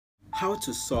how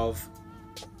to solve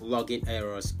login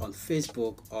errors on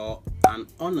Facebook, or an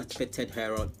unexpected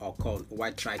error occurred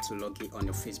while trying to log in on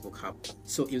your Facebook app.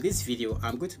 So in this video,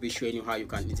 I'm going to be showing you how you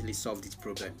can easily solve this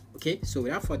problem. Okay, so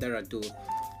without further ado,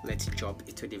 let's jump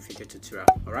into the video tutorial.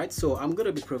 All right, so I'm going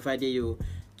to be providing you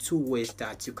two ways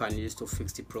that you can use to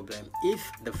fix the problem.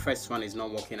 If the first one is not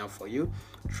working out for you,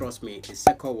 trust me, the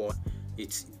second one,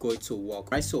 it's going to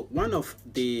work. Right, so one of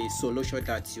the solutions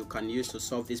that you can use to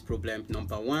solve this problem,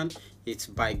 number one, it's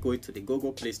by going to the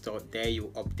Google Play Store. There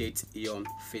you update your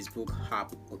Facebook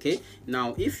app. Okay,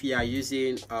 now if you are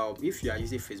using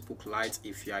Facebook Lite,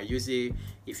 if you are using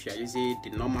the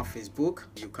normal Facebook,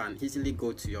 you can easily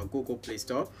go to your Google Play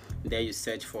Store. There you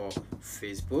search for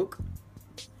Facebook.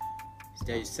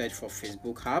 There you search for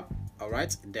Facebook app. All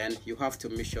right, then you have to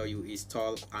make sure you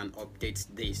install and update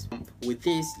this. With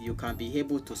this, you can be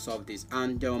able to solve this.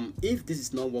 And if this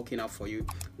is not working out for you,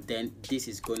 then this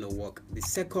is going to work. The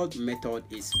second method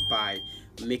is by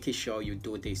making sure you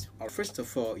do this. First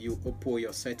of all, you open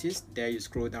your settings. There you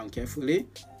scroll down carefully.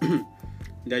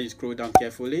 There you scroll down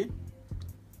carefully.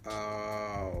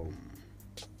 All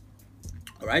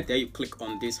right, there you click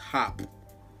on this app.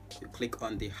 You click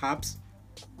on the apps.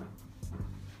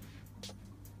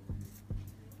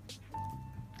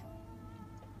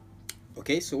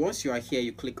 Okay, so once you are here,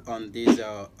 you click on this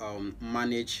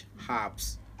manage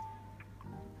apps.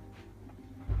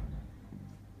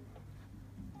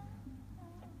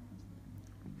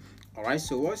 All right,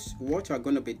 so what you are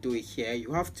going to be doing here,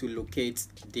 you have to locate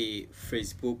the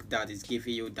Facebook that is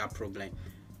giving you that problem.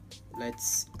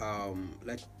 Let's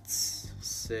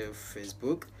save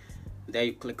Facebook. There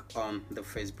you click on the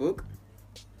Facebook.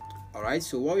 All right,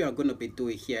 so what you are going to be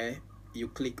doing here, you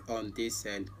click on this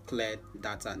and clear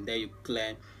data, and there you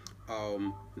clear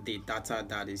the data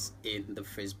that is in the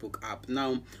Facebook app.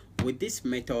 Now with this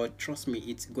method, trust me,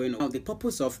 it's going on. Now the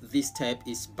purpose of this step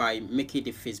is by making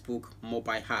the Facebook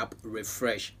mobile app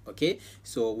refresh. Okay,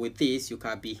 so with this you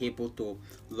can be able to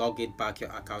log it back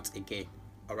your account again.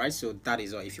 All right, so that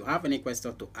is all. If you have any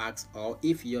question to ask, or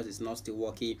if yours is not still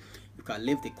working, you can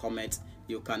leave the comment.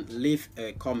 You can leave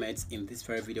a comment in this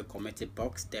very video commented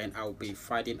box. Then I will be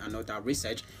finding another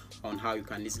research on how you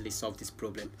can easily solve this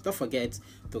problem. Don't forget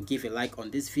to give a like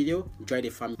on this video. Join the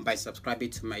family by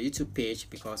subscribing to my YouTube page,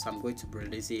 because I'm going to be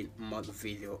releasing more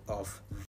video of